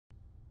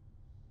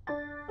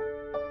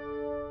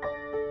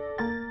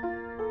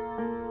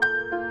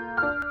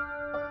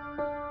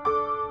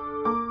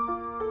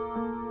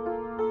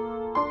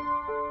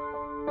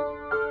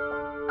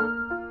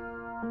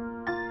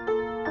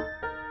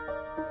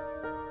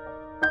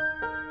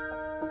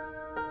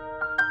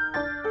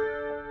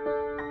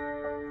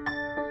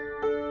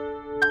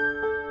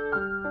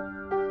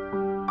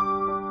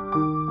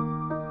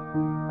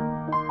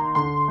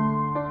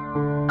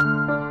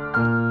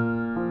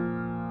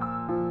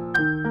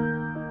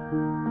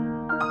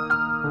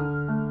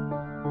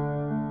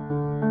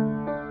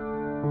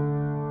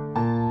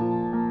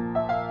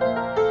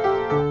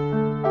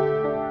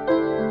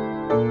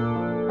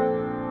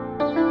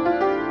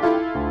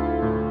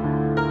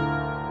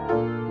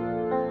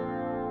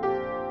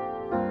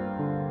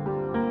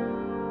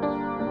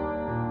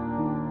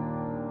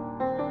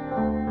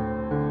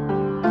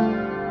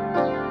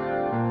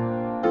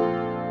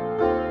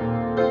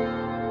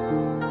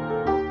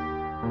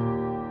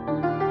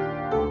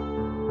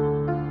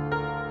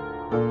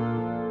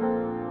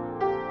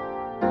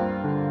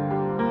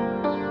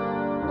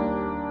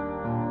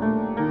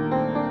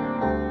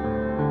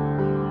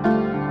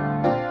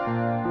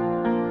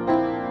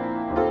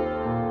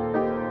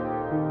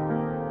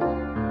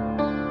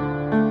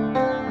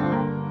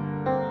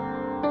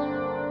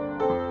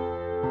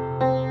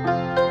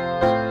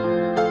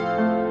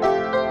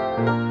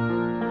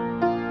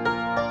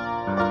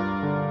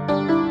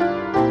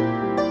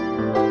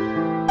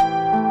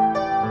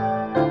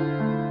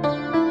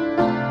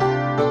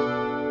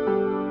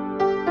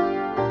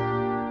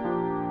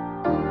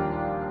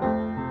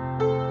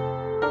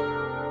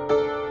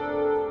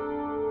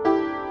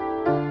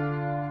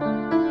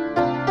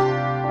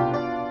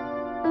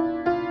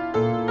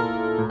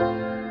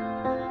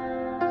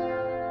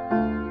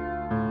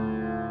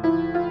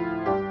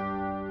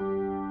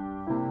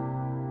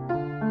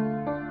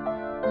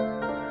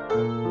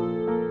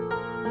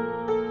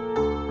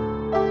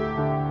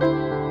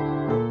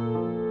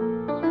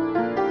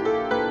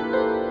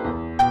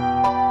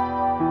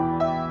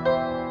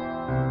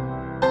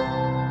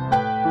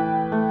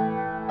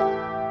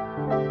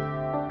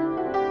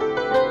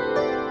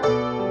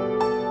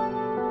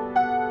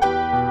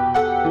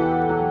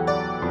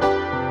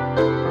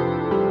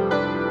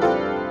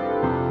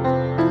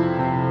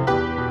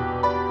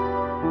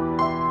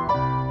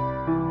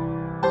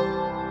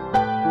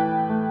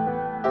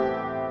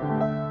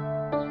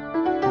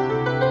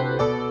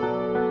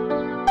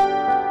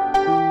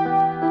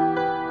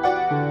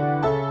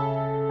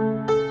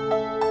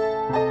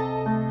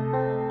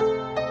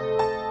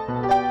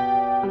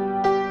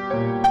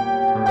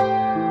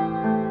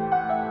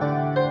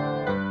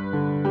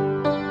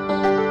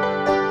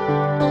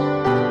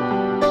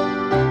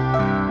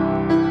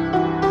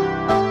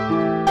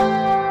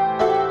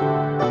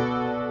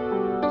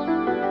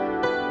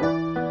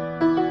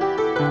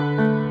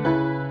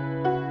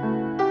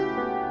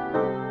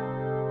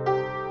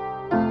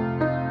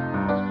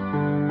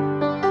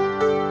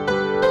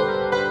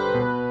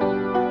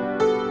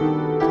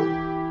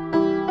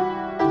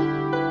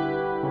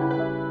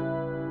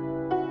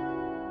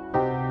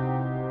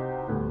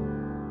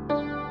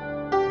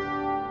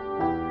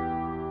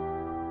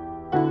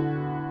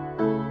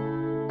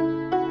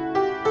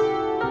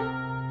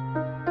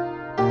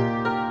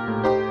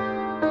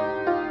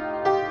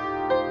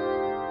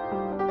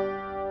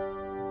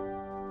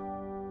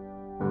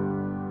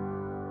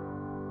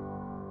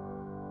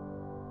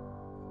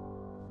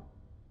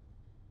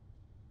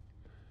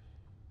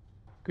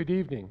Good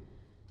evening,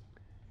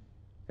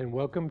 and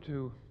welcome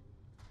to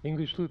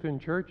English Lutheran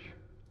Church,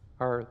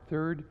 our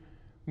third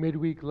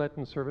midweek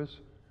Lenten service,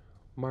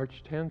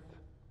 March 10th,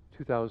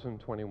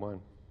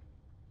 2021.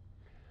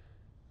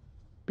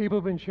 People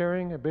have been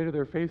sharing a bit of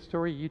their faith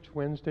story each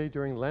Wednesday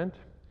during Lent.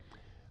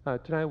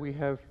 Tonight we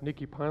have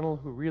Nikki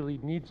Ponnell, who really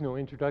needs no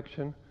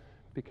introduction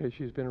because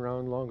she's been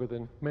around longer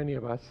than many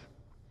of us,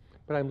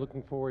 but I'm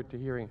looking forward to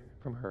hearing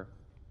from her.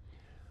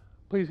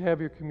 Please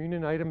have your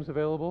communion items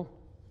available,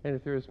 and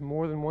if there is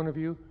more than one of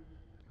you,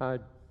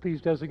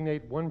 please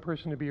designate one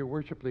person to be your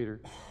worship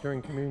leader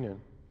during communion.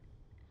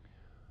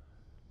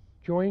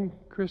 Join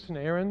Kristen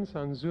Ahrens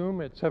on Zoom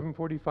at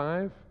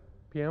 7:45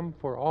 p.m.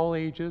 for all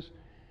ages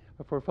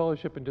for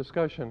fellowship and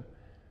discussion.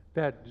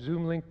 That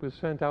Zoom link was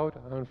sent out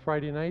on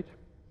Friday night,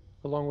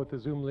 along with the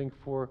Zoom link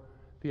for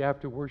the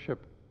after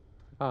worship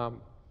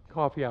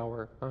coffee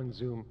hour on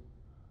Zoom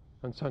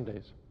on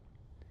Sundays.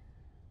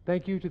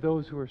 Thank you to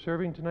those who are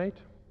serving tonight,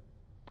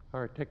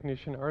 our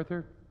technician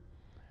Arthur,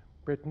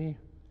 Brittany,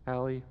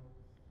 Allie,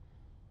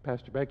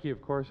 Pastor Becky,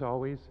 of course,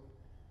 always,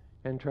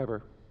 and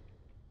Trevor.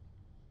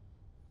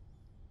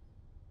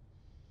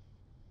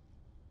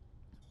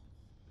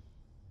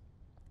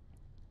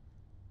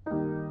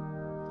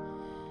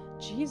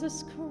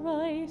 Jesus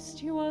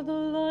Christ, you are the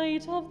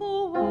light of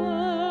the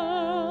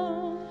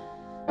world.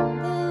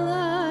 The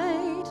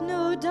light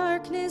no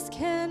darkness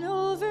can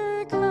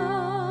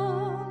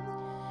overcome.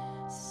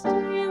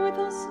 Stay with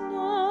us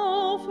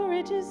now, for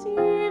it is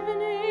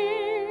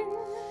evening,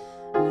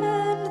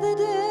 and the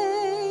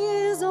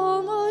day is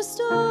almost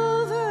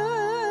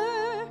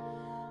over.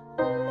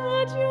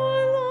 Let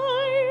your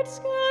light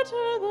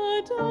scatter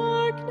the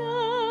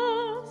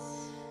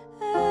darkness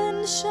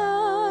and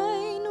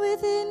shine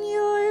within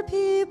your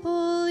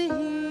people here.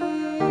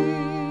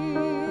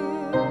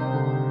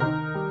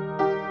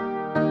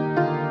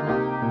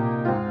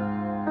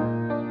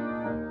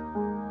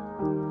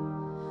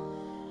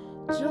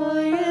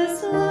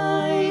 Joyous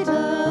light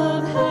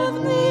of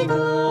heavenly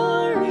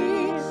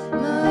glory,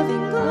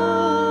 loving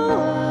glow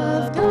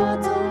of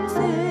God's own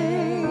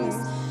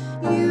face,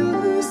 you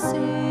who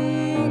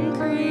sing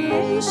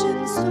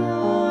creation's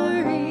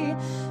story,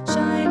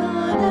 shine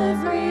on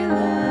every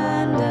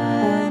land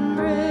and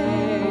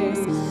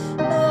race.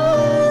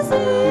 Now as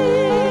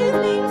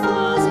evening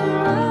falls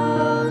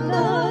around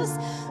us,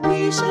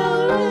 we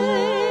shall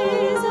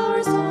raise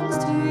our songs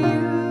to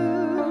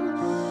you.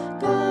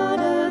 God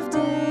of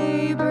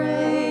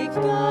daybreak,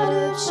 God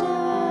of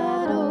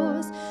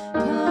shadows,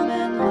 come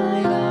and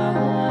light our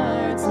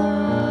hearts anew.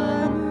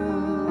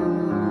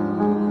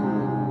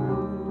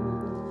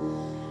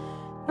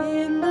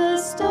 In the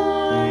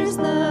stars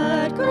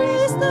that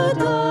grace the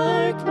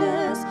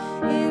darkness,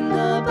 in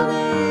the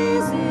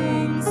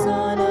blazing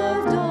sun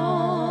of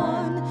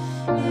dawn,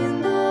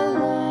 in the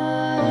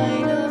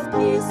light of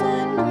peace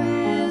and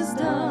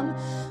wisdom,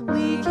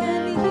 we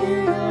can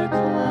hear your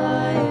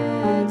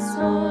quiet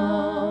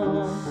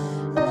song.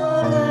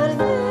 Love that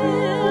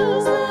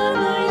fills the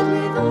night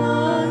with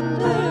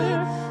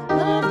wonder,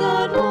 love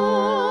that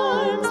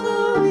warms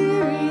the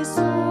weary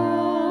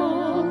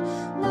soul,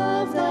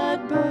 love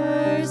that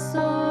bursts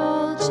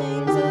all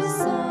chains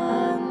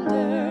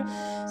asunder,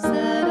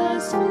 set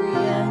us free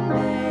and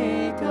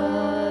make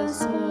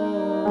us whole.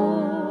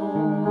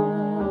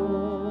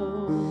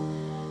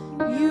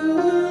 You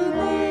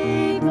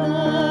make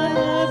the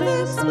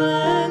heavens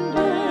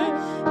splendor,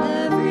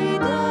 every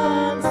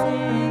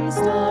dancing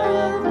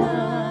star of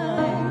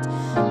night,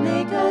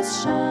 make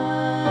us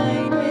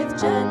shine with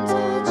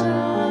gentle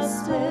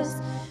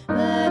justice,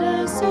 let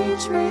us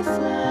each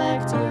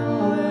reflect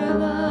your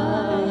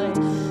light.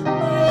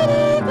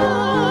 Mighty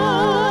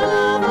God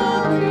of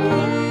all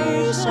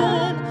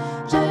creation,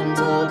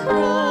 gentle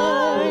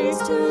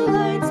Christ who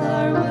lights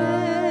our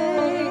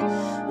way,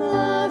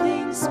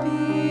 loving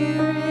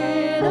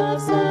Spirit of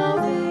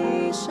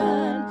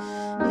salvation,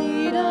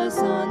 lead us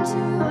on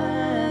to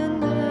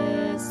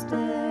endless day.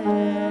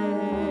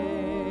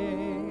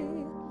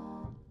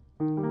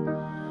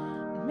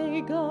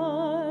 May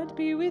God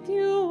be with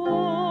you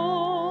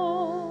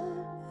all,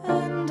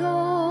 And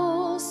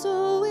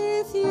also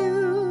with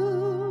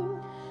you.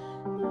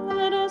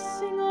 let us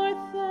sing our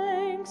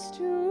thanks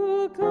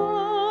to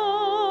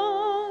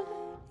God.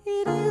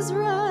 It is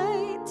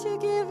right to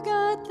give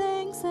God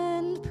thanks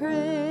and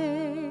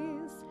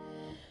praise.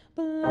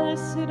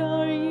 Blessed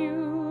are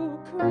you,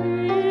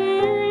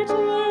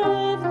 Creator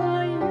of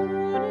the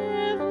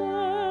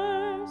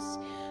universe.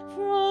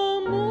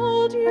 From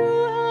old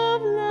you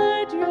have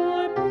led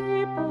your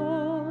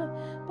people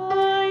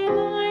by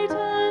night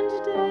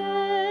and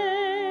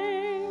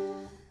day.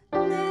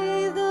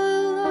 May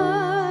the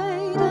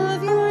light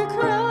of your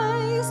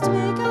Christ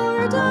make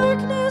our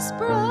darkness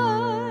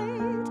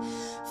bright.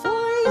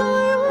 For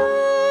your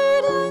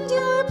word and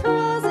your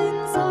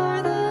presence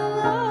are the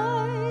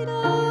light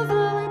of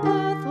our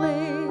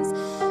pathways,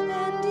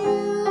 and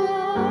you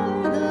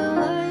are the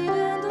light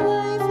and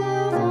life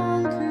of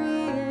all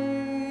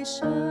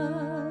creation.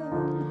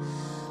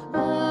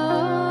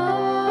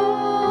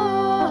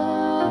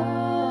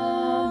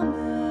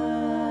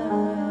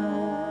 Amen.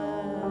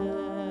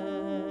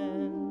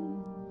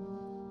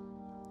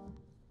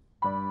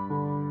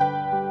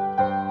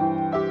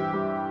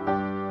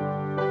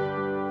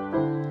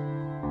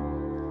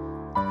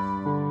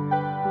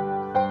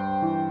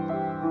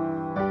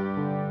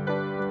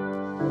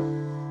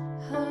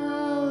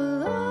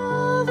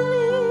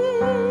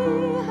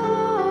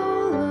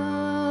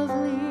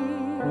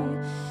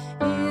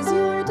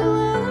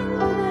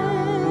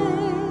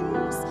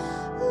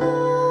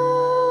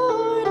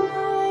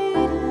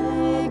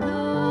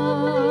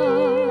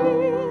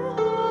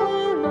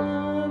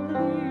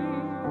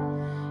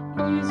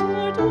 is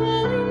your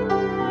dwelling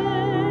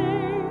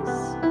place,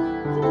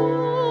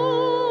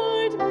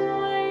 Lord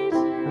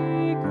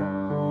mighty God.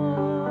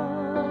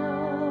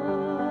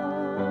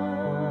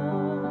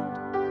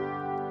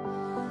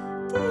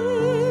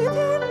 Deep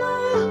in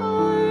my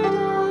heart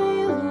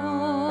I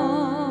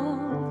long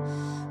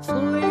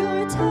for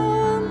your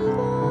temple,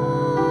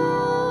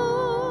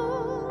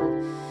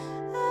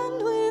 and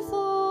with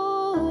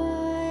all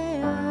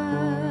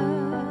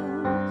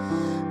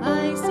I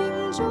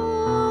sing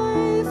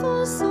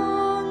joyful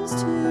songs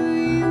to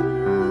you.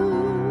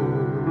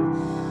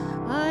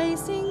 I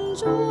sing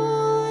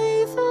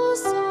joyful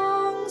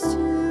songs to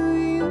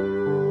you.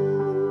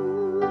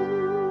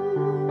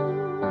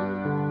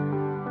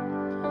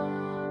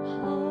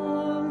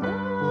 How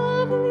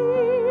lovely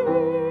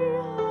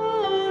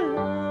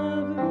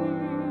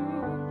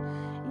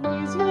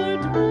is your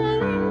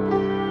dwelling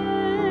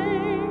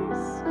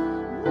place,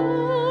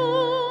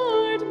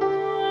 Lord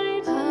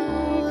mighty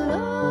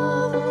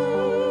God.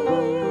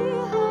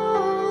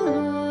 How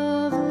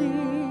lovely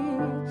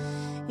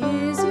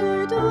is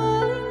your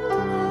dwelling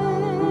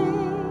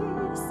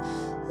place,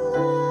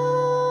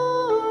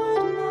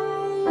 Lord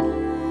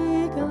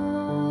mighty God.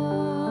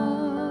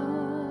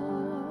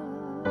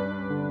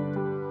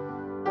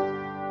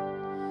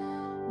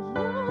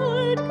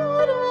 Lord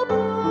God all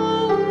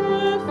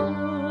powerful,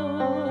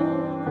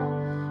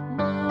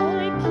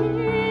 my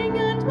King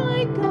and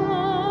my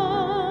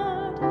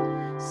God,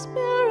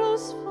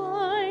 sparrows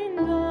find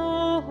a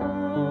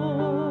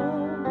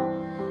home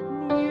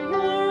near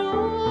your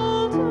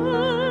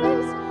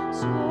altars,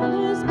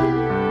 swallows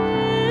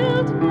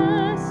build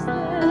nests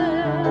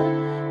there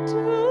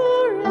to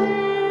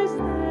raise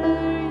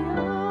their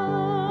young.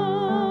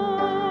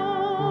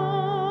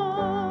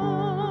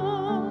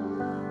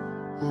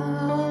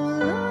 How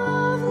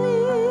lovely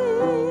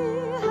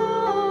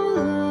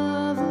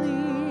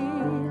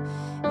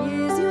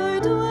is your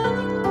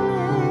dwelling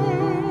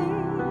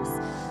place,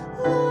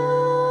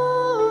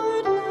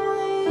 Lord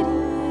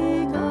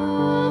mighty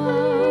God.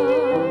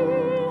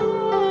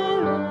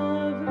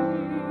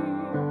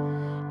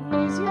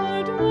 Is your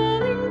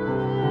dwelling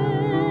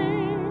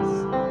place,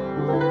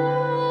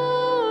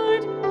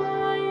 Lord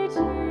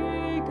mighty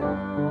God.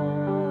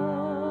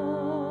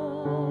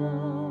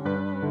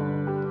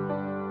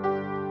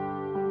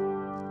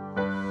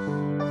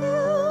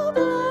 You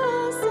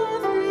bless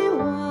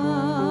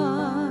everyone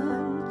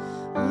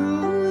who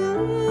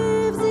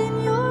lives in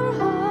your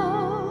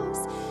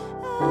house,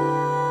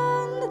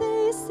 and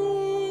they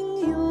sing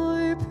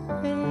your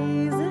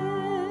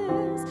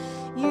praises.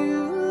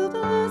 You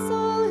bless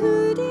all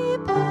who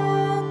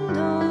depend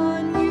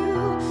on you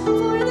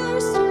for their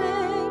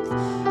strength,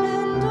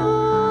 and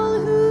all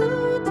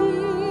who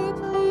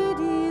deeply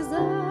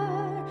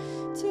desire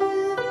to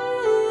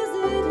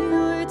visit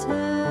your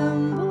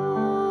temple.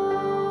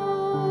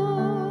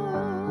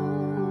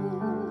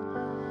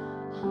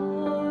 How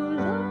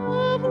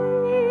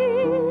lovely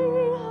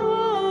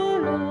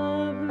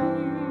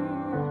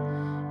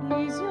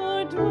is your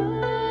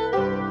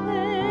dwelling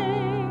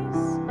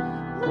place,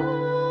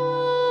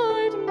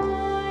 Lord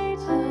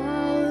mighty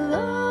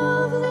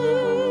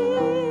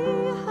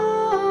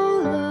How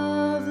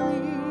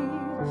lovely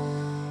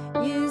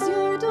is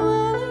your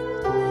dwelling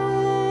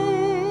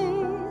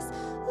place,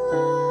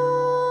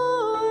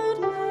 Lord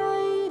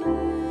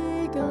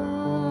mighty God.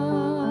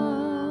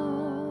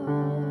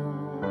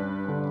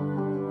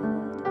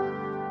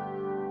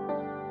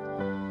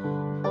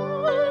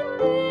 One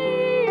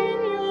day in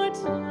your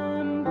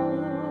temple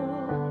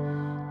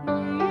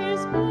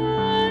is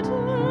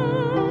better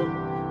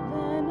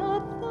than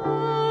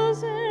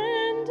 1,000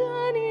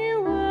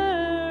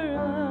 anywhere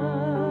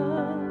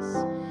else.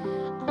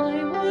 I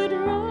would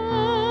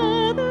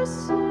rather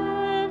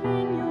serve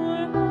in your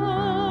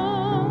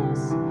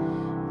house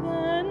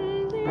than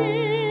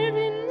live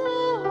in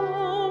the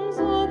homes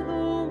of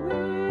the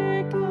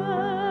wicked.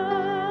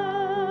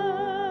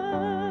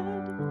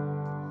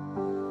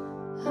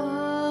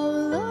 How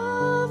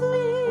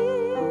lovely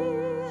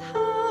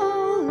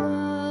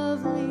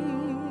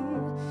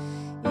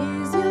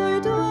is your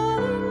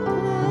dwelling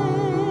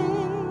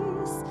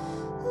place,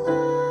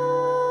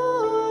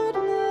 Lord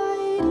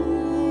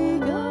mighty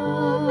God.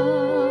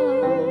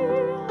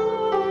 How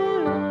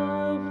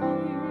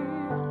lovely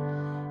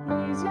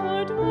is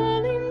your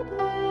dwelling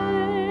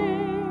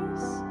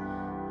place,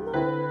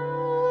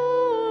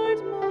 Lord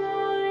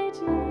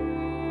mighty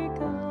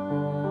God.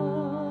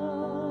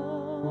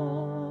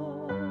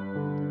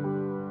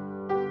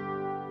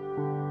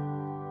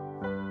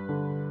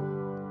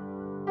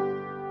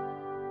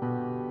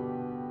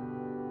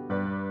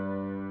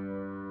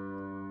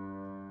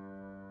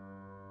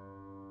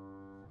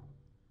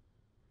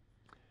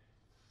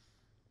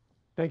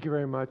 Thank you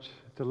very much.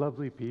 It's a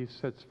lovely piece.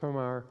 It's from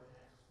our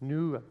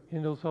new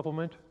hymnal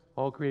supplement,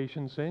 All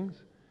Creation Sings,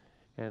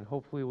 and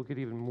hopefully we'll get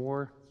even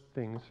more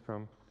things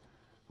from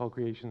All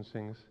Creation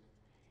Sings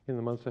in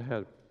the months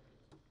ahead.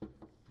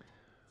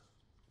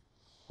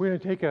 We're going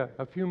to take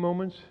a few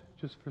moments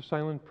just for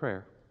silent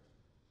prayer.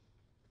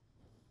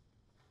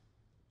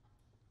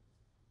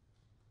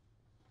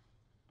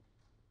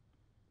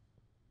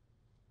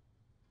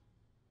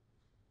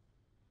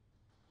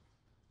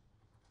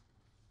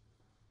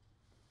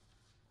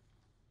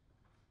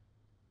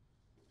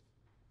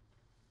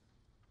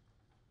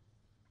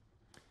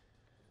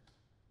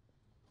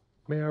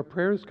 May our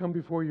prayers come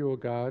before you, O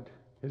God,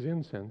 as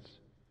incense,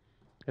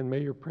 and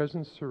may your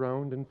presence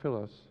surround and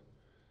fill us,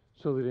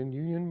 so that in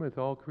union with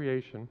all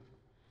creation,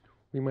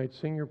 we might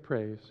sing your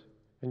praise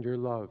and your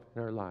love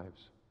in our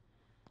lives.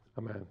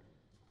 Amen.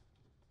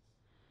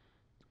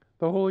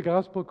 The Holy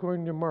Gospel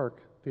according to Mark,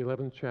 the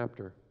 11th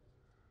chapter.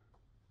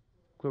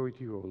 Glory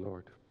to you, O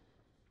Lord.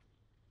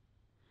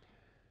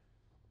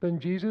 Then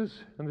Jesus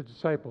and the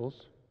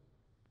disciples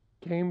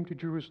came to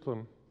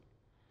Jerusalem,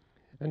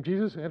 and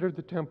Jesus entered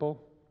the temple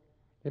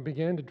and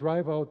began to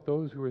drive out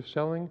those who were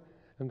selling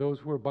and those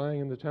who were buying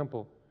in the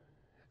temple.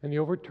 And he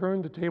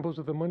overturned the tables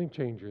of the money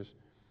changers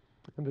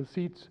and the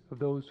seats of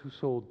those who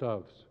sold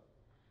doves.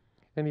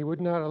 And he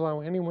would not allow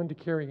anyone to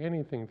carry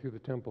anything through the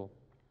temple.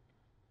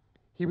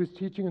 He was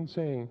teaching and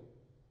saying,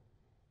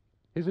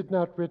 "Is it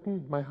not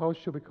written, 'My house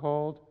shall be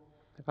called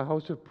a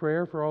house of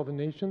prayer for all the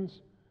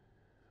nations'?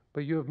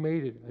 But you have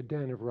made it a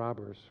den of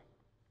robbers."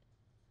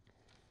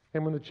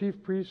 And when the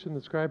chief priests and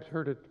the scribes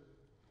heard it,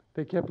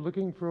 they kept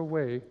looking for a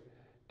way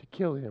to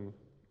kill him,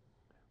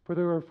 for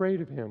they were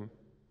afraid of him,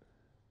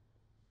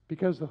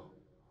 because the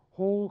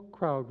whole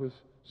crowd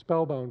was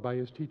spellbound by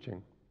his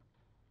teaching.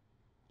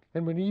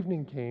 And when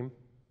evening came,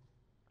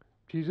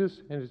 Jesus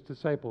and his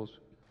disciples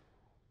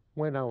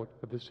went out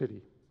of the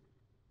city.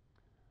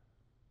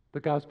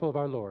 The Gospel of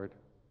our Lord.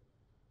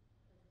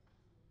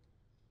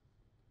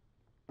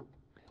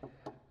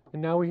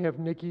 And now we have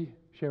Nikki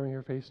sharing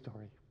her faith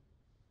story.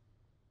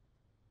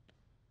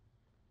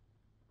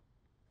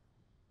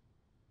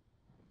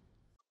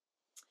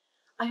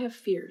 I have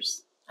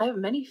fears. I have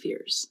many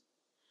fears.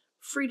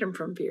 Freedom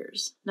from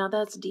fears. Now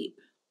that's deep.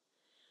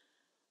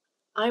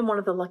 I'm one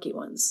of the lucky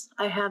ones.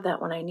 I have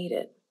that when I need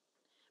it,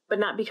 but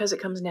not because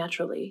it comes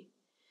naturally,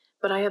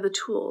 but I have the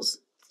tools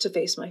to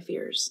face my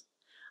fears.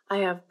 I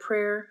have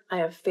prayer, I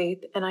have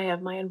faith, and I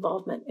have my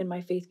involvement in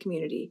my faith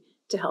community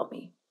to help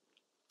me.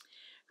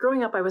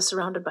 Growing up, I was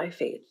surrounded by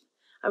faith.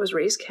 I was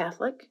raised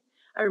Catholic.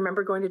 I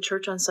remember going to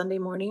church on Sunday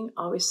morning,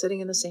 always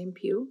sitting in the same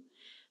pew.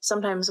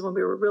 Sometimes when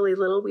we were really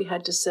little, we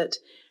had to sit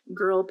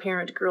girl,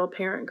 parent,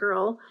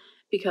 girl,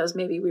 because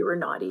maybe we were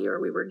naughty or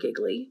we were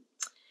giggly.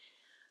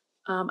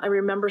 I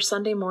remember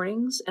Sunday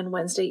mornings and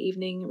Wednesday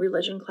evening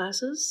religion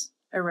classes.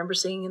 I remember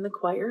singing in the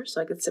choir so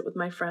I could sit with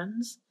my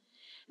friends.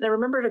 And I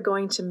remember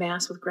going to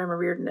Mass with Grandma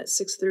Reardon at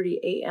 6:30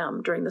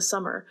 a.m. during the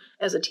summer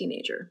as a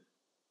teenager.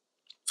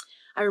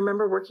 I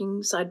remember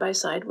working side by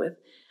side with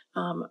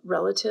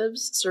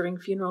relatives, serving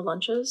funeral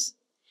lunches.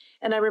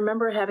 And I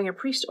remember having a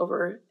priest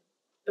over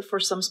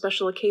for some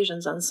special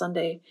occasions on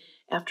Sunday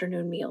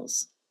afternoon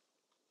meals.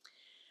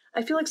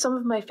 I feel like some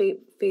of my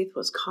faith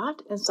was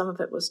caught and some of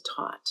it was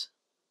taught.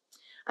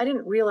 I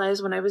didn't realize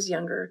when I was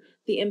younger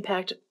the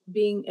impact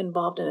being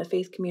involved in a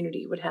faith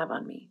community would have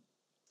on me.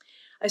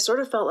 I sort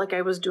of felt like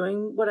I was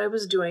doing what I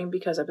was doing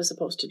because I was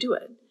supposed to do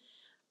it,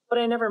 but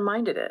I never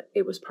minded it.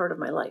 It was part of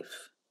my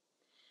life.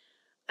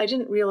 I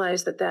didn't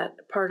realize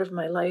that part of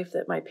my life,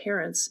 that my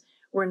parents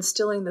were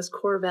instilling this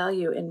core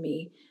value in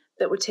me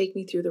that would take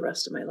me through the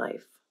rest of my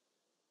life.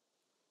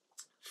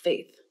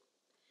 Faith.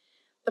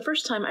 The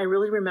first time I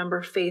really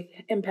remember faith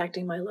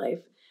impacting my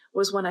life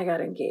was when I got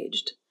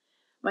engaged.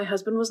 My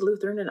husband was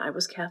Lutheran and I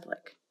was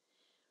Catholic.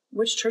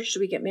 Which church do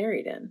we get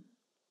married in?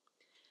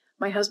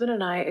 My husband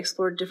and I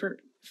explored different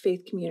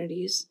faith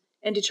communities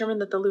and determined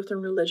that the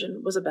Lutheran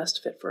religion was a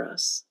best fit for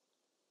us.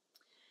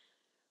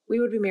 We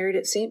would be married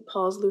at St.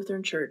 Paul's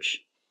Lutheran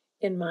Church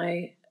in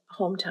my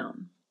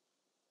hometown.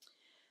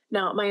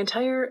 Now, my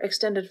entire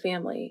extended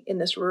family in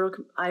this rural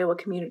Iowa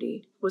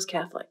community was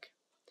Catholic.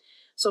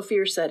 So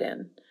fear set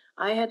in.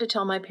 I had to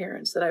tell my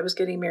parents that I was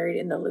getting married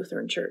in the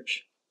Lutheran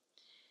church.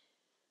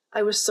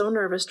 I was so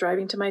nervous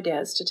driving to my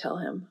dad's to tell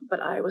him,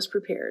 but I was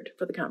prepared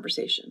for the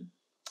conversation.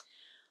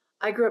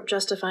 I grew up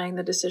justifying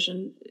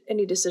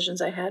any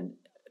decisions I had,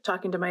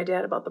 talking to my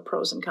dad about the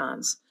pros and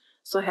cons.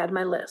 So I had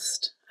my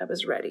list. I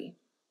was ready.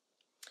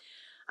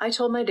 I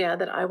told my dad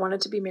that I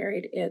wanted to be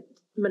married at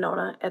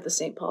Monona at the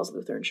St. Paul's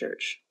Lutheran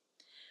Church.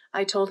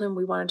 I told him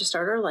we wanted to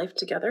start our life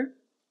together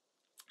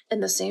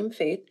in the same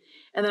faith,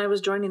 and that I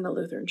was joining the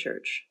Lutheran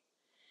Church.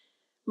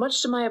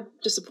 Much to my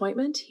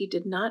disappointment, he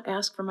did not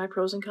ask for my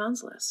pros and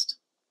cons list.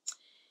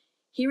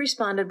 He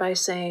responded by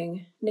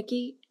saying,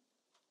 "Nikki,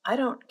 I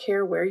don't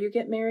care where you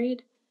get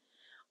married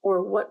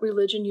or what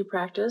religion you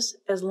practice,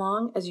 as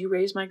long as you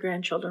raise my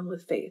grandchildren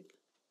with faith."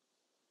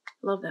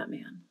 Love that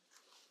man.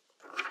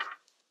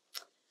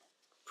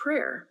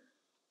 Prayer.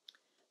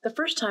 The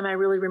first time I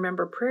really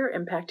remember prayer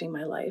impacting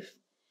my life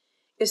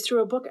is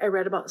through a book I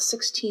read about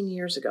 16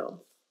 years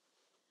ago.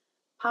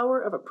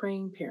 Power of a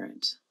Praying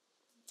Parent.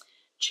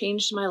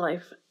 Changed my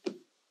life,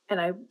 and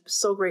I'm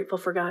so grateful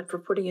for God for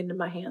putting it into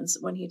my hands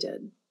when he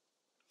did.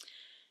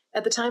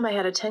 At the time, I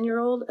had a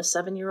 10-year-old, a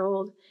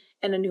 7-year-old,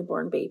 and a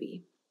newborn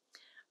baby.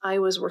 I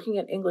was working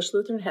at English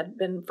Lutheran, had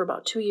been for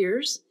about 2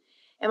 years,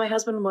 and my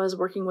husband was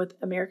working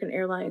with American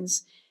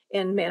Airlines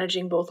and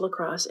managing both La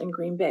Crosse and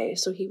Green Bay,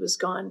 so he was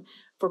gone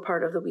for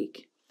part of the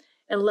week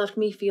and left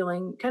me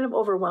feeling kind of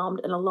overwhelmed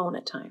and alone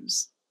at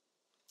times.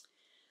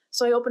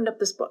 So I opened up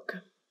this book.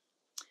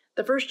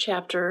 The first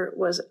chapter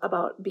was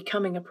about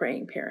becoming a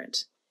praying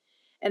parent.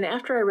 And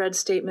after I read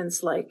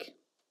statements like,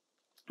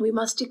 we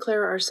must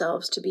declare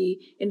ourselves to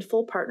be in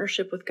full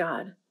partnership with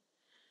God,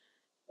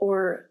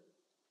 or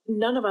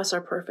none of us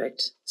are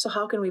perfect, so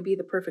how can we be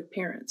the perfect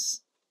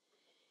parents?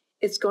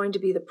 It's going to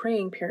be the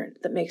praying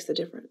parent that makes the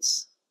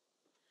difference.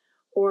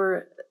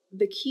 Or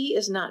the key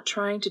is not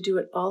trying to do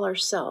it all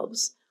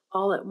ourselves,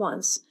 all at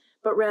once,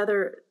 but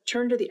rather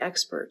turn to the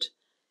expert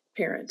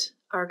parent,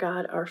 our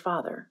God, our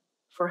Father,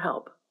 for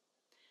help.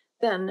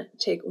 Then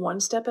take one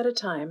step at a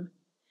time.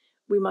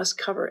 We must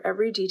cover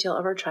every detail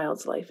of our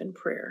child's life in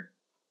prayer.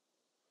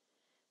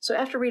 So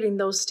after reading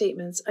those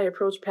statements, I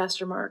approached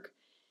Pastor Mark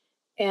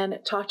and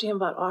talked to him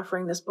about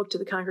offering this book to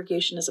the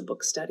congregation as a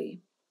book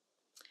study.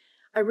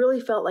 I really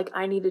felt like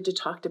I needed to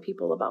talk to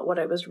people about what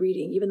I was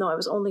reading, even though I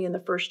was only in the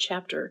first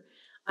chapter.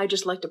 I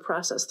just like to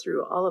process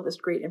through all of this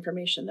great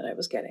information that I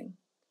was getting.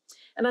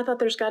 And I thought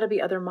there's got to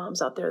be other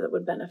moms out there that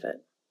would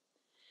benefit.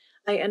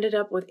 I ended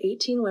up with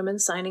 18 women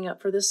signing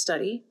up for this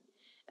study,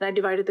 and I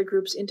divided the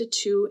groups into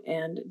two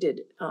and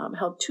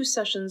held 2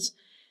 sessions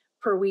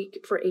per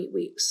week for 8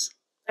 weeks.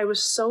 I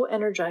was so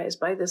energized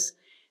by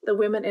the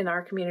women in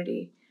our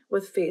community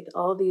with faith,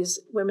 all these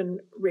women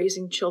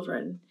raising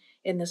children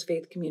in this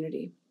faith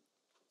community.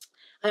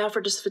 I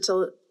offered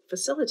to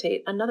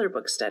facilitate another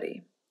book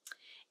study.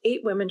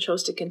 8 women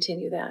chose to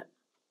continue that.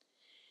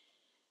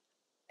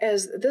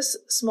 As this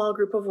small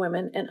group of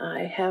women and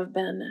I have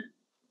been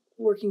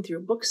working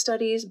through book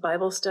studies,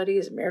 Bible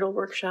studies, marital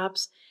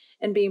workshops,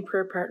 and being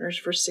prayer partners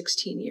for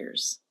 16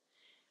 years.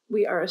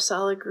 We are a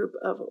solid group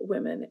of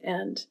women,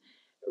 and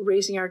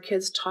raising our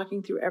kids,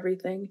 talking through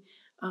everything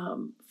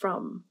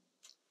from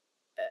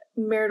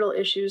marital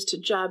issues to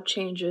job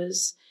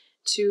changes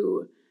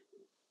to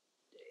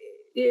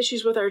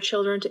issues with our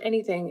children to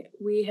anything.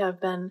 We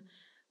have been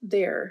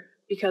there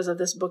because of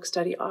this book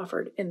study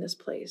offered in this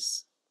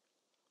place.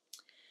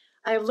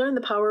 I have learned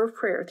the power of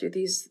prayer through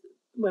these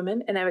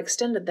women, and I've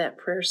extended that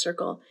prayer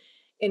circle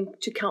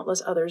to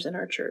countless others in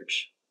our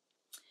church.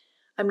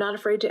 I'm not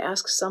afraid to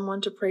ask someone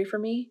to pray for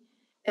me,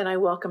 and I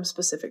welcome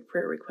specific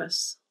prayer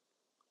requests.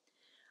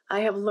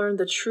 I have learned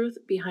the truth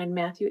behind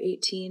Matthew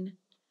 18,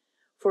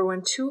 for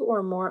when 2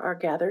 or more are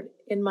gathered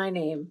in my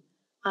name,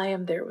 I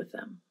am there with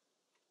them.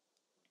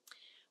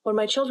 When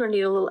my children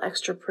need a little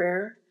extra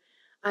prayer,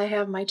 I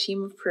have my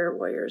team of prayer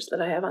warriors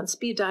that I have on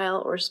speed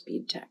dial or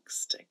speed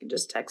text. I can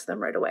just text them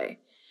right away.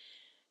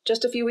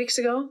 Just a few weeks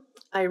ago,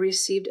 I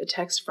received a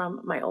text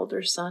from my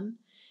older son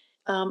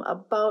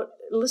about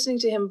listening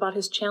to him about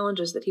his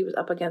challenges that he was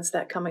up against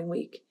that coming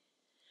week.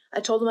 I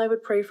told him I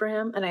would pray for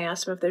him, and I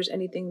asked him if there's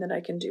anything that I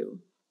can do.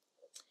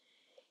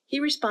 He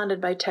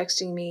responded by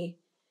texting me,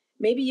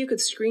 maybe you could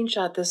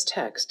screenshot this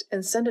text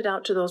and send it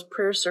out to those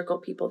prayer circle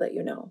people that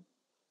you know.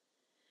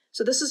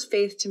 So this is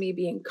faith to me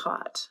being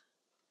caught.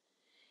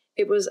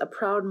 It was a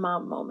proud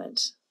mom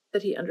moment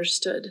that he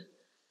understood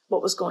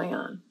what was going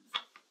on.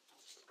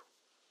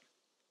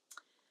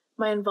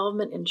 My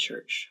involvement in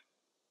church.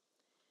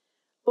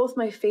 Both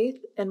my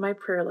faith and my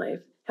prayer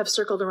life have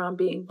circled around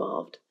being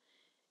involved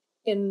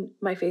in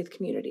my faith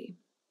community.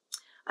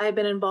 I have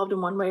been involved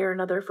in one way or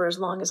another for as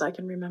long as I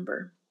can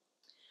remember.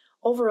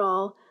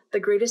 Overall, the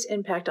greatest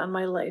impact on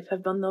my life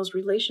have been those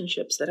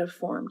relationships that have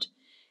formed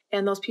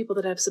and those people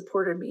that have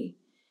supported me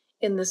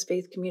in this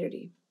faith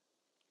community.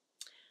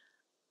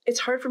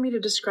 It's hard for me to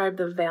describe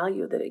the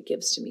value that it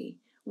gives to me,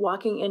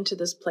 walking into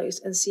this place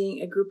and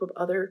seeing a group of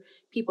other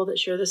people that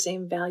share the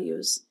same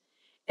values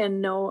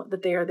and know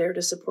that they are there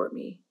to support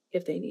me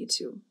if they need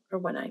to or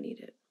when I need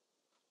it.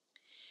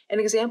 An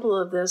example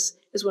of this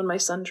is when my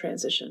son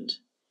transitioned.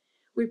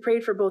 We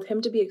prayed for both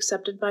him to be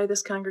accepted by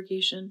this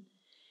congregation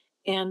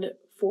and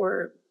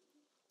for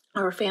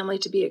our family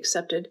to be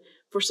accepted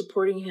for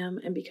supporting him,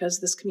 and because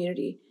this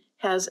community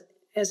has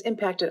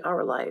impacted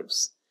our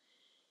lives.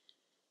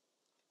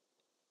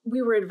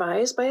 We were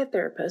advised by a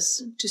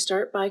therapist to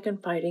start by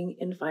confiding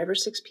in 5 or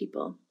 6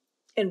 people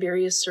in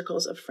various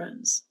circles of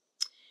friends.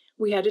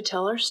 We had to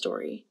tell our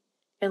story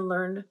and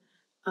learn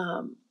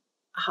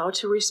how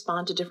to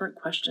respond to different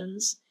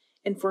questions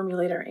and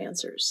formulate our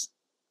answers.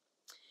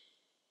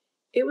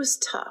 It was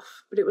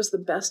tough, but it was the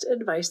best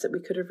advice that we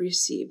could have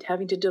received,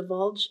 having to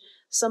divulge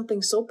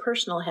something so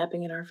personal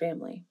happening in our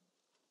family.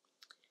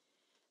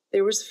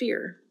 There was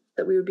fear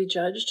that we would be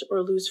judged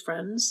or lose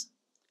friends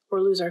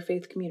or lose our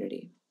faith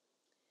community.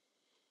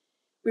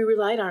 We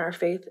relied on our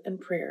faith and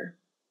prayer.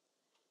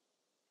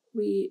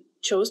 We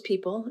chose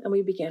people and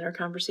we began our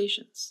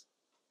conversations.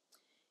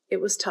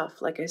 It was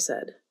tough, like I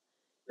said,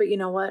 but you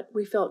know what?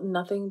 We felt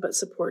nothing but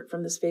support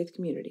from this faith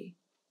community.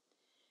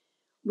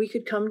 We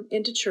could come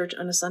into church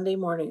on a Sunday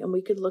morning and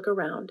we could look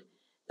around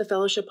the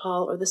fellowship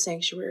hall or the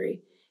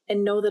sanctuary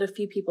and know that a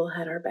few people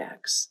had our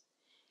backs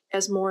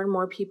as more and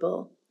more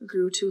people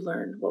grew to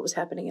learn what was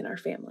happening in our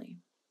family.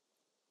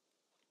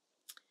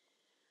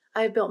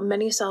 I have built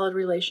many solid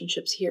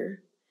relationships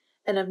here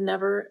and have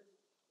never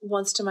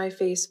once to my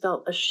face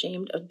felt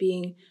ashamed of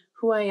being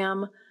who I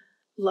am,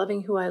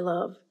 loving who I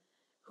love,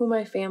 who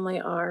my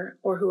family are,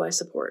 or who I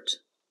support.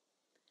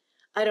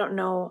 I don't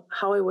know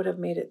how I would have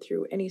made it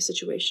through any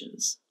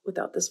situations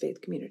without this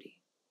faith community.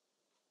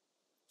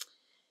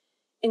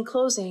 In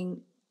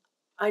closing,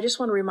 I just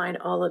want to remind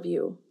all of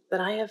you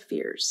that I have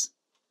fears.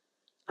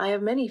 I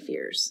have many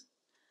fears,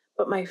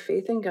 but my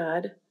faith in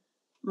God,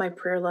 my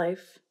prayer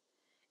life,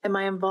 and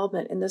my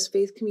involvement in this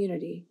faith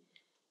community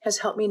has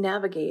helped me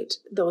navigate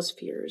those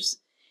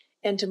fears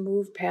and to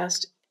move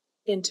past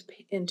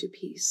into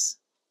peace.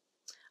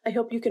 I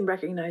hope you can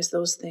recognize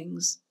those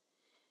things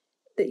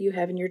that you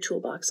have in your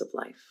toolbox of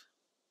life.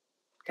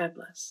 God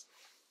bless.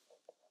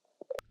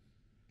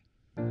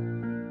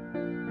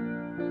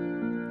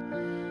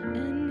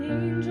 An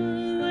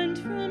angel went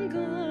from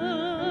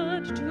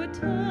God to a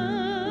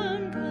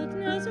town called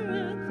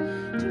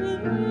Nazareth, to a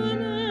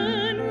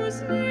woman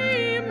whose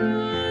name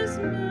was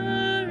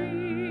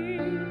Mary.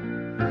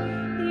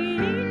 The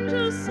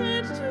angel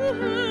said to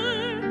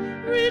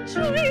her,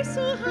 "Rejoice,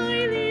 O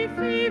highly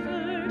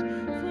favored,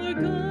 for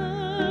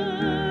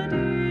God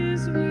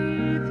is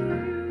with you.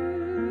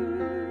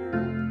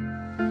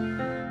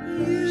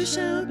 You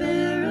shall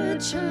bear a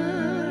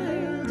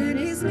child, and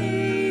his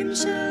name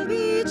shall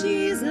be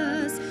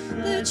Jesus,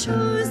 the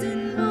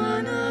chosen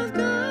one of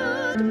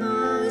God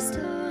Most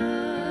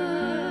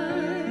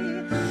High."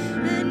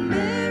 And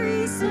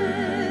Mary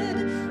said,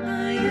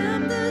 "I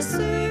am the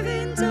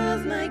servant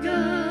of my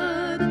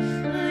God.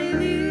 I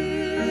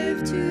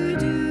live to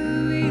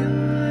do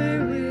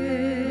your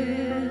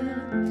will.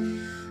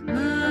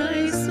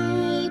 My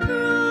soul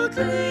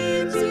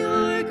proclaims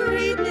your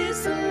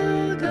greatness,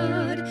 O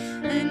God,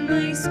 and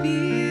my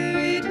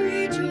spirit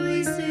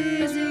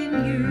rejoices in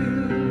you.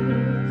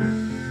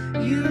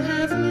 You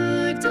have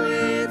looked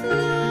with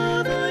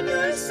love on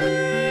your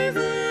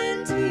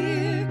servant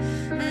here,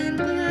 and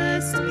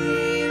blessed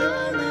me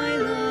all my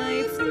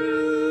life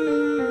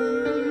through.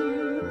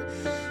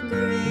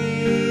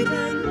 Great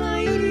and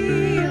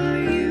mighty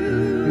are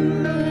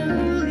you, O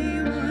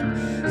Holy One.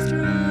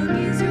 Strong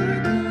is your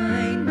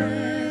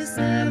kindness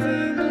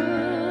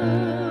evermore.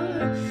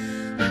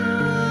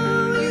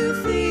 How you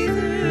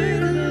favor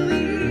the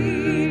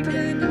weak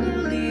and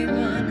Holy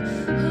One,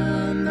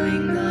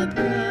 humbling the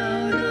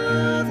proud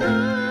of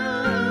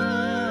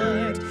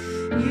heart.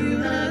 You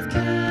have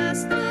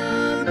cast the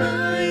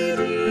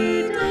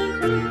mighty down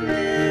from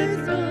their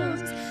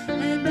thrones,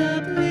 and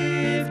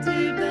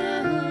uplifted the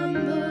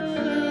humble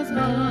of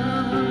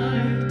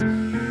heart.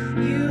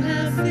 You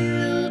have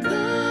filled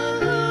the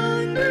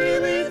hungry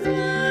with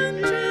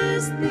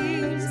wondrous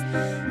things,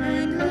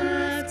 and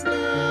left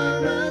the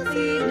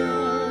wealthy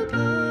no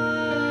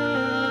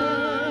part.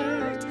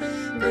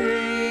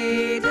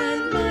 Great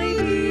and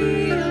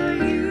mighty are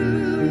you,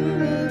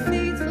 O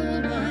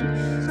faithful one.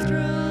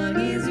 Strong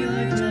is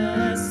your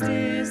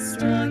justice,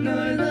 strong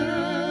your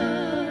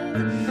love.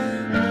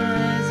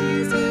 As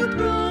you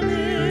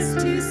promised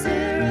to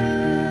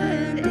Sarah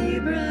and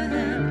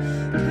Abraham,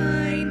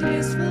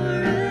 kindness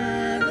forevermore.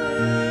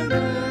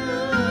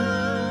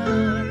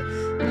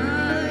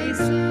 My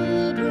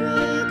soul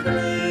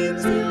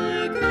proclaims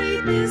your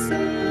greatness, O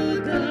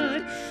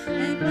God,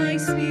 and my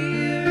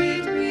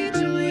spirit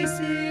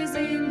rejoices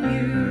in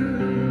you.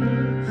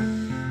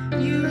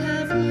 You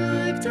have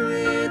looked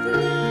with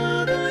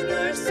love on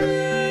your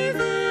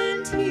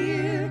servant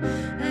here,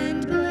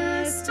 and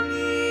blessed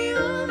me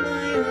all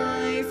my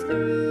life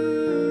through.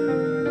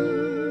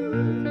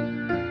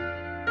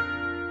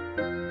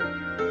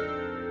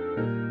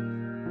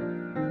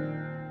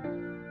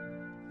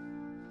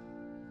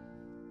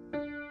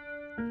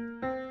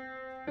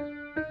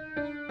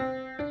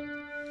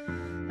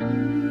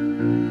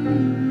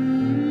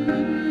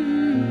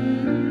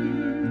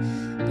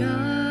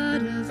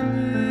 God of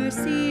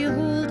mercy,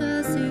 hold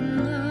us in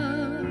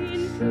love.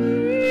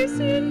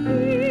 In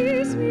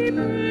peace we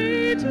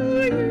pray to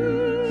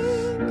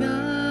you.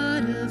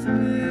 God of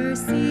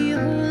mercy,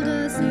 hold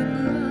us in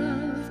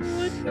love.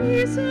 For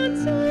peace and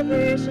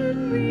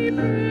salvation we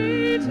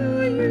pray to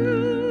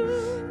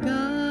you.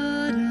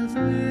 God of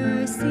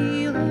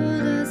mercy,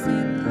 hold us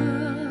in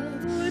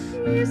love. For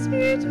peace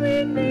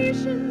between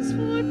nations,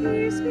 for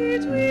peace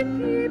between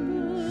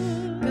people.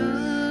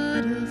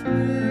 God of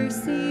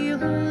mercy,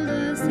 hold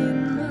us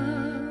in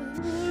love.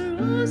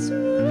 For us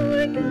who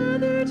are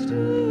gathered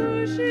to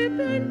worship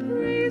and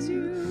praise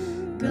you.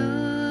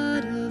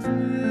 God of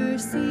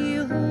mercy,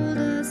 hold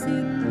us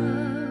in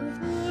love.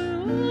 For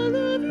all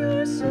of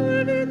your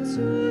servants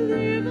who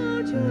live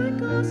out your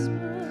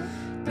gospel.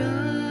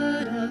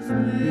 God of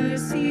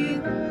mercy,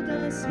 Hold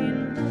us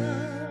in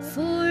love.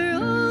 for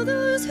all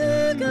those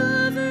who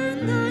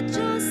govern, that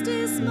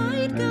justice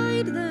might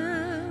guide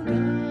them.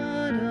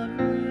 God of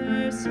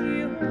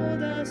mercy,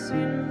 hold us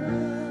in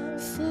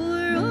love.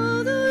 For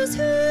all those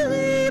who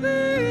labor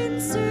in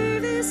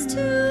service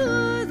to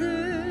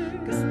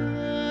others.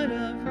 God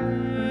of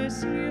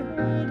mercy,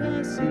 hold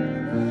us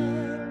in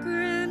love.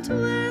 Grant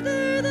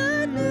weather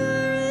that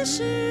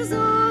nourishes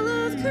all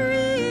of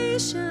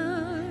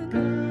creation.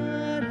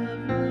 God of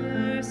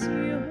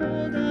mercy,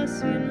 hold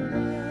us in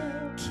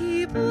love.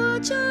 Keep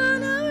watch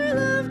on our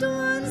loved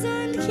ones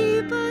and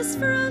keep us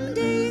from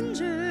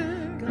danger.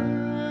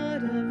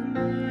 God of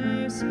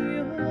mercy,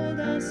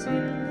 us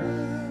in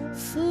love.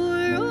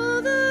 For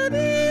all the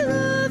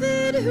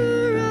beloved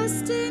who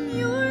rest in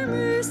your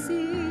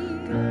mercy,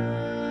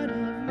 God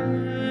of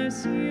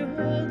mercy,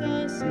 hold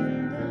us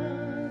in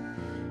love.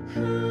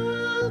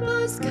 help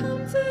us,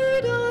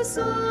 comfort us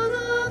all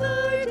of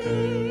our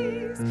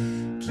days.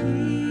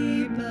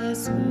 Keep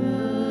us,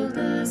 hold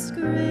us,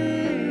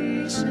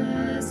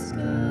 gracious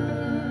God.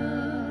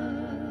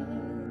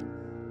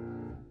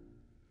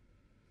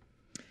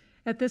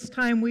 At this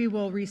time, we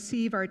will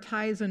receive our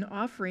tithes and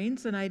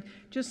offerings, and I'd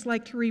just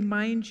like to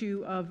remind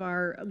you of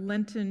our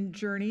Lenten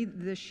journey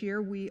this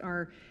year. We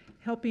are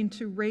helping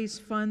to raise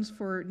funds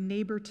for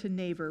Neighbor to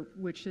Neighbor,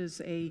 which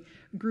is a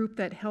group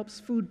that helps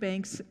food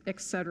banks,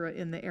 etc.,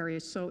 in the area.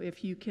 So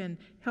if you can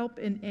help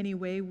in any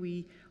way,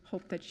 we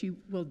hope that you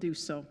will do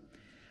so.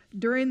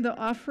 During the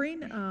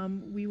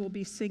offering, we will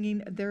be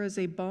singing "There is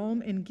a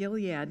Balm in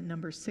Gilead,"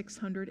 number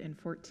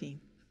 614.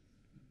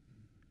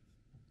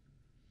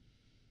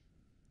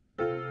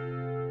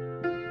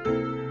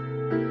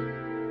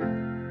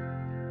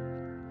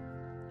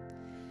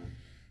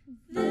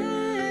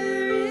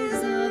 There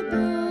is a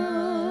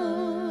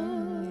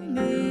balm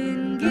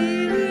in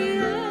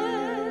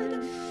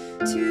Gilead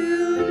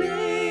to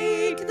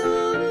make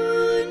the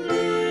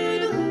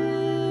wounded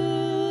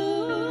whole.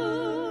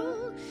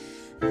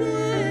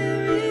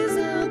 There is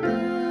a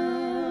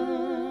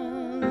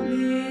balm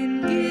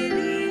in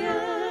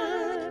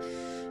Gilead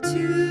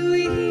to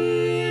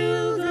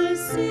heal the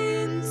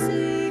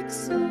sin-sick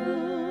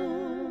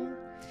soul.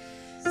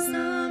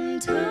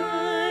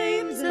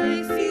 Sometimes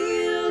I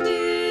feel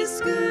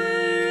discouraged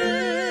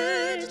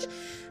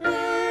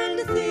and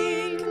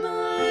think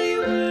my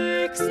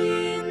work's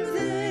in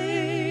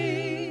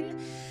vain,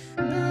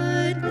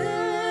 but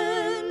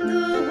then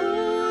the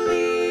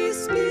Holy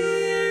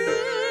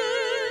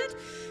Spirit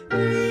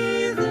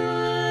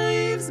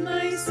revives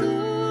my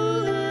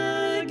soul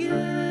again.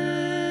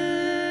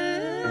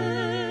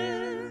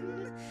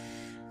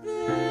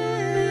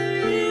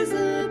 There is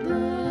a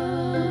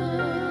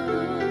balm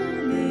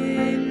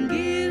in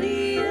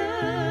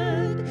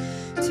Gilead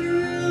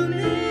to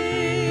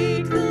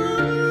make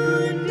the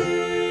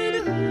wounded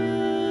whole.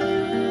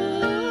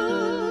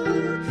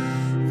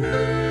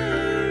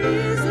 There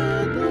is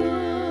a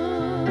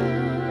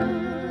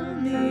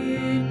balm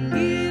in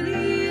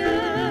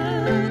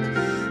Gilead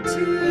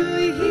to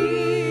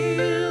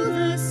heal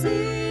the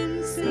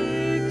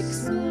sin-sick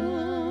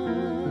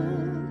soul.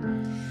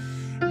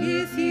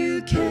 If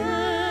you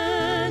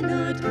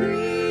cannot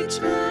preach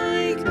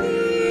like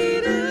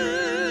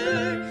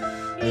Peter,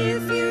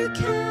 if you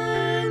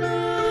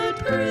cannot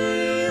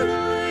pray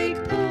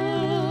like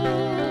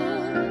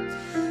Paul,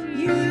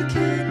 you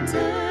can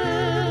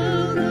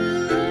tell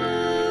the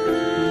love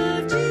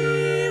of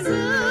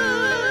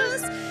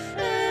Jesus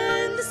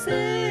and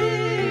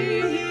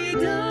say he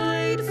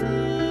died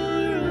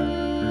for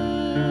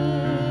all.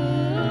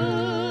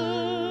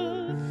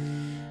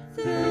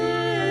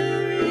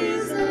 There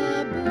is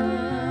a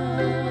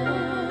balm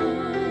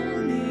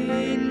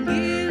in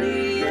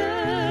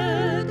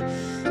Gilead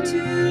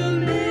to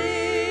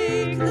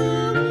make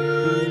the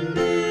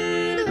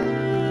wounded whole.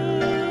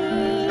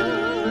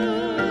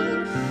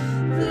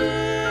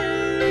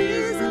 There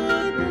is a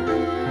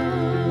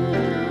balm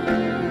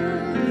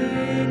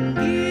in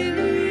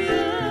Gilead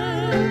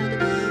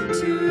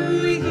to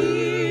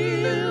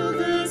heal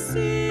the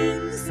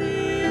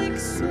sin-sick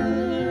soul.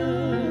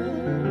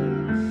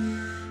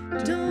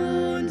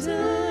 Don't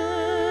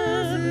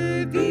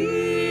ever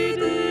be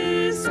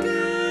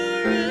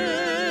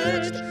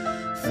discouraged,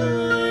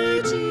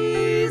 for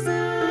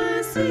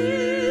Jesus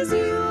is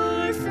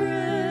your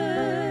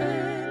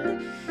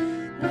friend.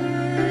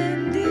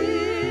 And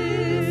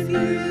if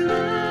you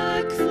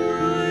lack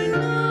for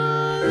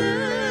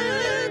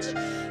knowledge,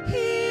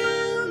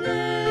 he'll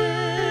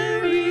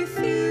never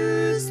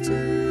refuse to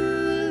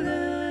lend.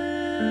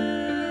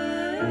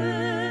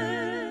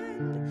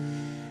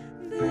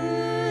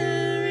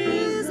 There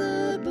is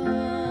a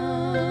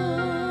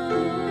balm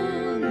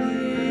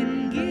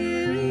in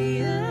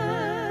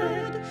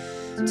Gilead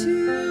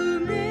to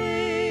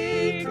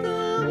make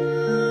the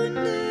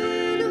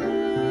wounded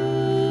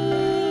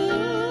whole.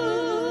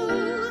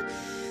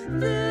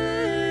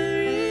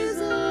 There is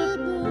a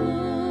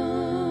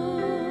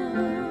balm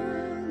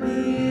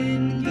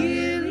in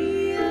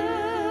Gilead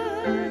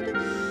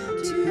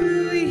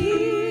to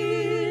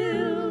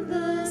heal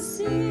the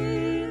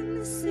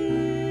sin-sick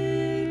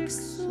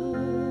soul.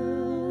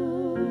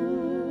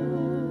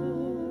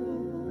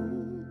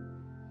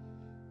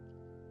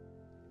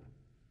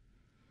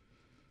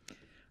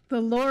 The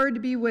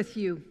Lord be with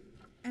you.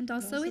 And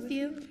also with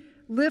you,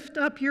 Lift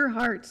up your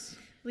hearts.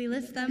 we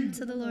lift them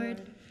to the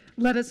Lord.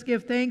 Let us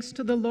give thanks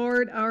to the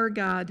Lord our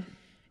God.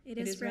 It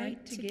is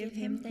right to give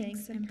him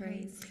thanks and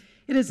praise.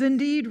 It is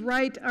indeed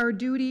right, our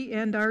duty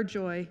and our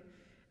joy,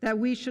 that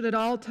we should at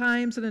all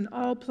times and in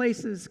all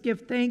places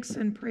give thanks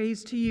and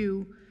praise to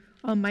you,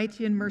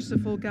 Almighty and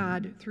merciful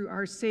God, through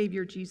our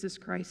Savior Jesus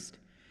Christ.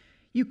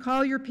 You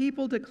call your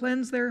people to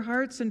cleanse their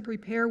hearts and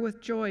prepare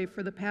with joy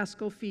for the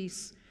Paschal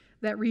feasts,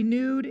 that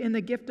renewed in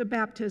the gift of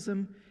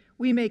baptism,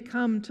 we may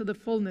come to the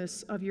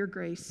fullness of your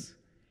grace.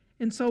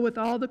 And so with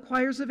all the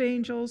choirs of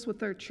angels,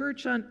 with our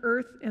church on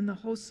earth and the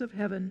hosts of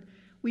heaven,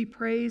 we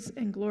praise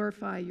and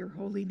glorify your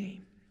holy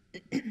name.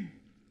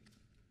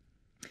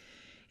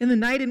 In the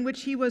night in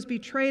which he was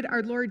betrayed,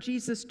 our Lord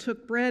Jesus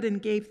took bread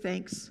and gave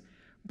thanks,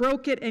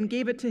 broke it and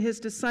gave it to his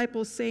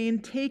disciples,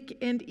 saying, "Take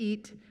and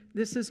eat.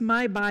 This is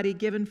my body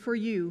given for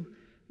you.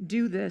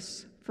 Do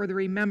this for the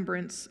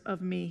remembrance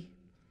of me."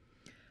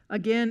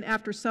 Again,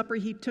 after supper,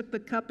 he took the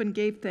cup and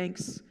gave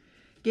thanks,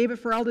 gave it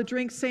for all to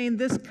drink, saying,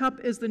 "This cup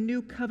is the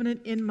new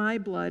covenant in my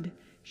blood,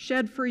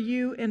 shed for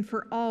you and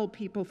for all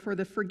people for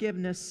the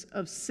forgiveness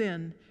of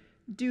sin.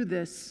 Do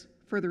this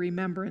for the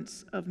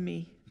remembrance of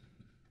me."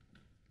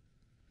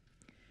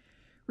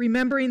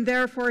 Remembering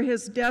therefore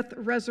his death,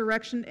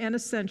 resurrection, and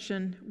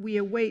ascension, we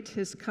await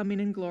his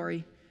coming in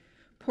glory.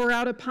 Pour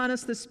out upon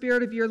us the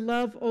spirit of your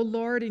love, O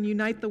Lord, and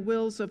unite the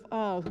wills of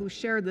all who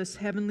share this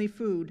heavenly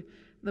food,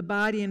 the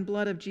body and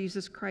blood of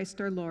Jesus Christ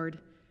our Lord,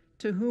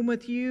 to whom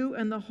with you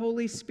and the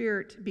Holy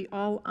Spirit be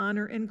all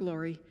honor and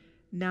glory,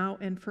 now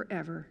and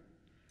forever.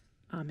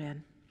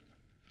 Amen.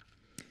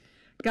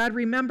 God,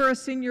 remember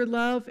us in your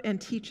love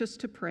and teach us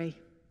to pray.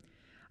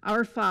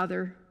 Our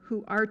Father,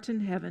 who art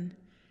in heaven,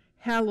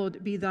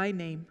 hallowed be thy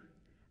name.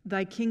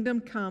 Thy kingdom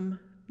come,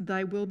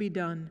 thy will be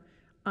done,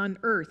 on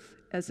earth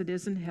as it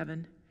is in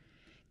heaven.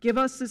 Give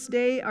us this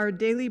day our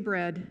daily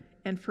bread,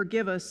 and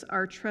forgive us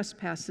our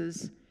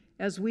trespasses,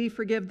 as we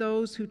forgive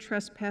those who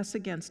trespass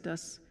against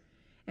us.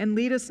 And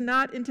lead us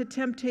not into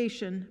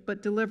temptation,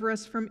 but deliver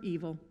us from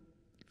evil.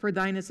 For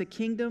thine is the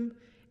kingdom,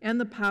 and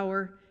the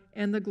power,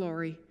 and the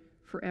glory,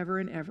 forever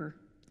and ever.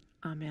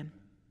 Amen.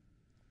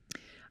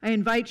 I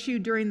invite you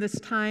during this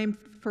time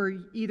for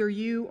either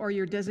you or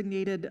your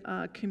designated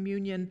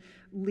communion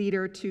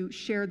leader to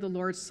share the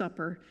Lord's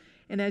Supper.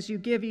 And as you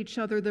give each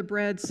other the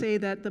bread, say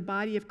that the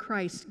body of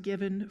Christ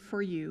given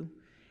for you.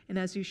 And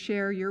as you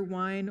share your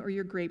wine or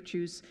your grape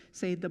juice,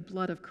 say the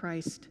blood of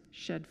Christ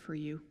shed for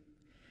you.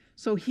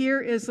 So here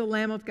is the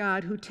Lamb of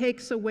God who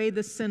takes away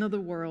the sin of the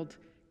world.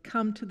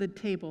 Come to the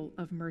table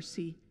of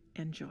mercy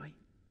and joy.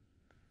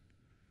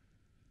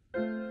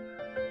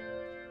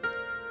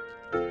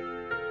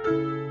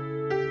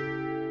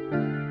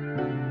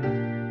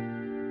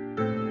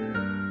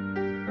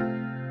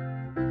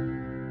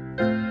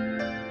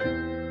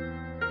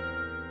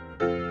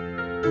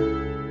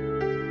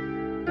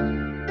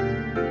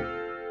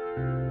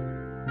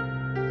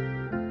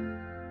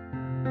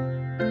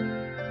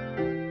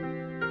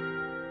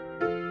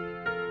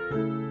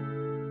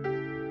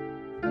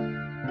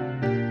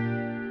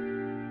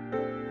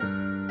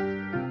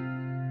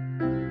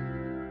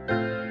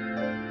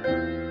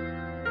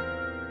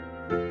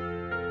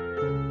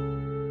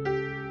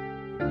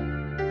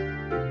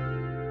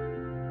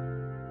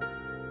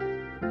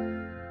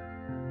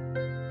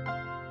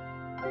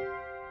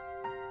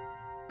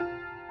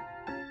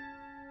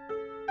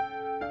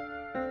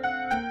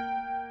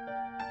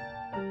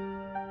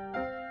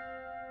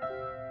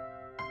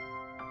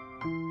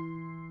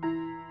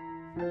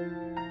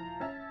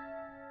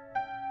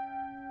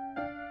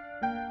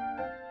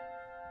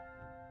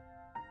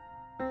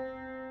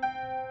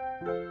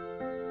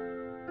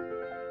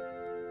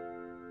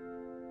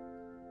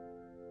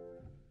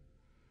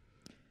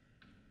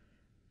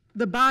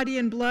 The body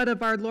and blood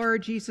of our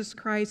Lord Jesus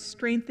Christ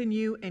strengthen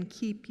you and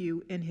keep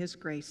you in his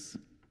grace.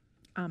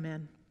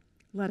 Amen.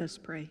 Let us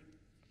pray.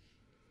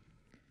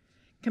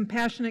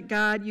 Compassionate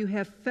God, you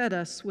have fed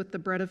us with the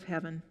bread of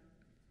heaven.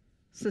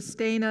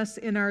 Sustain us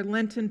in our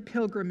Lenten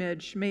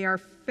pilgrimage. May our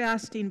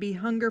fasting be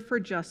hunger for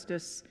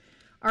justice,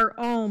 our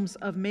alms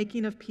of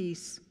making of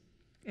peace,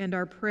 and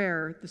our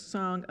prayer the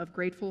song of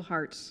grateful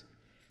hearts.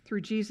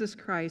 Through Jesus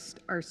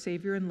Christ, our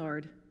Savior and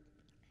Lord.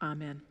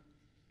 Amen.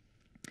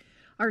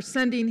 Our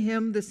sending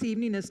hymn this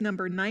evening is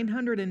number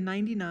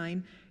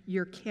 999,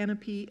 Your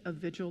Canopy of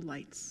Vigil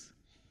Lights.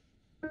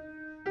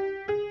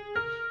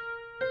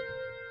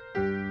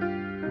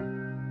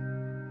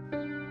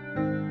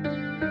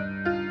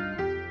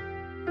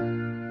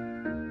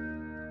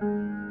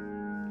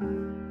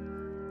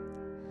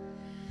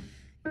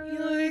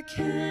 Your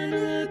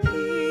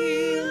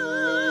canopy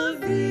of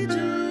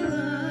vigil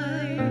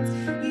lights,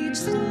 each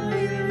star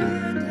your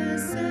hand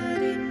has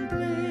set in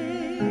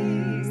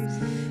place,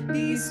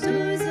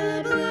 bestows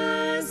a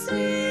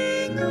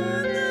blessing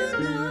on the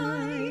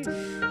night,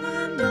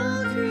 and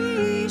all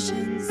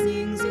creation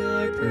sings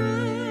your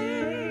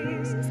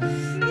praise.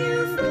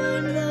 You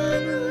formed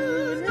the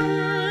moon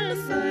and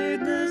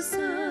fired the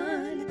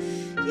sun,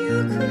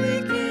 you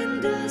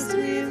quickened us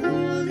with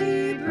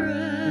holy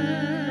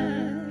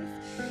breath,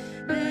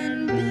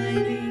 and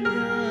by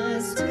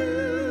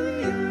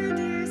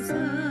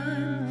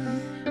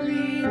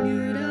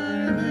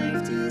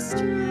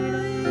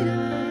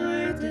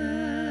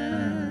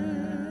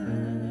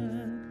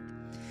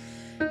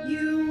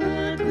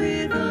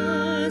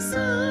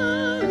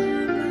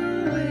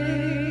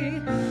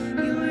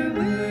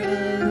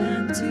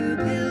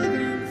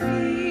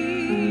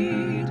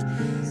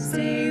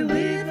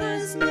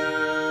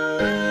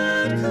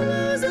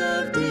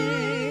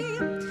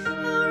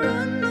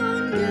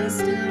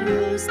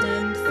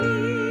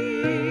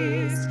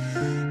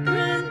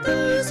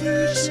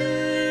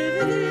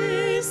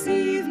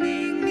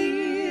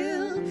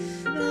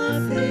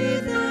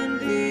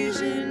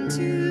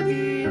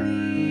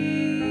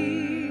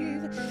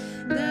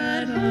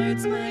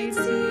hearts might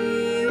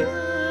see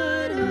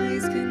what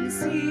eyes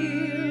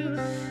conceal.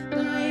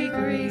 By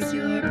grace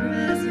your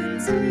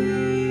presence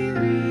we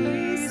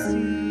receive.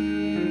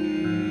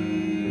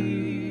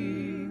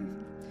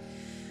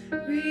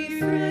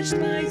 Refreshed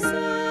by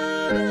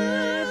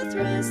Sabbath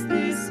rest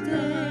this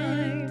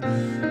night,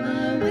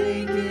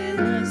 awaken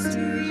us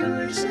to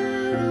your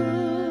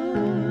shalom.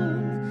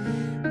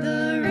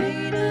 The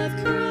reign of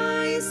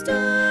Christ,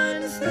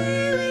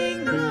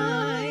 unfailing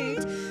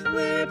light,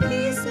 where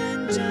peace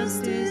and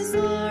justice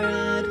are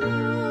at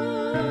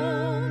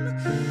home,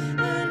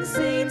 and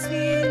saints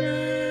need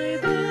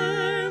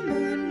neither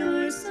moon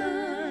nor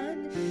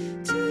sun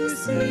to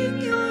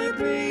sing your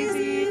praise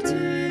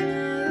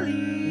eternally.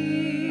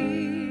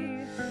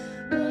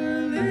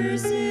 O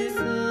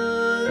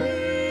merciful,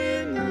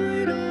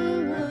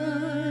 immortal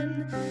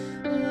one,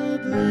 O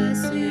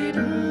blessed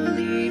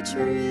Holy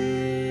Trinity.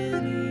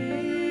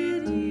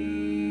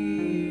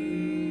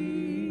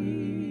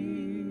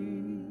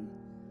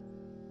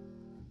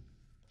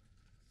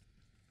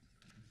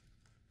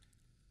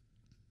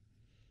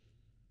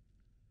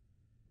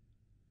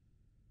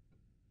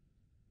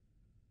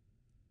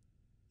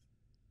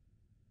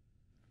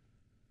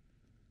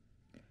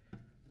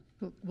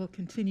 We'll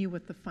continue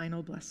with the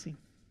final blessing.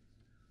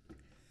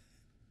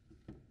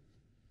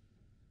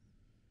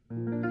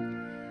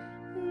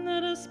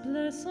 Let us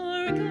bless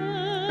our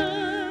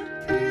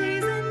God.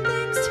 Praise and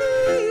thanks to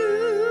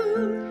you.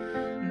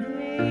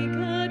 May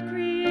God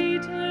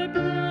Creator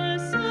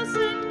bless us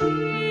and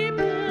keep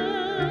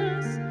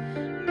us.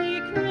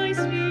 May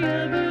Christ be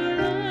ever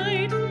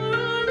light for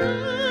our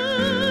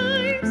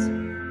lives.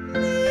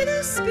 May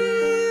the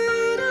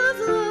Spirit of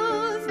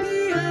love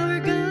be our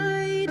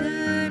guide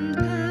and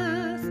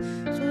path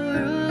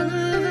for all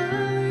of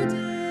our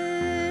days.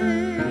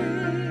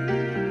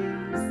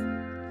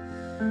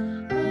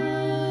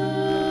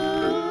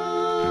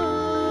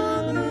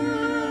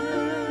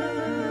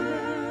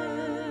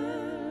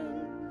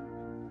 Amen.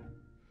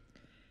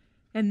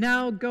 And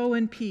now go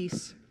in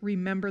peace.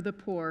 Remember the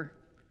poor.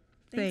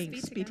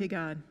 Thanks Thanks be to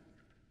God.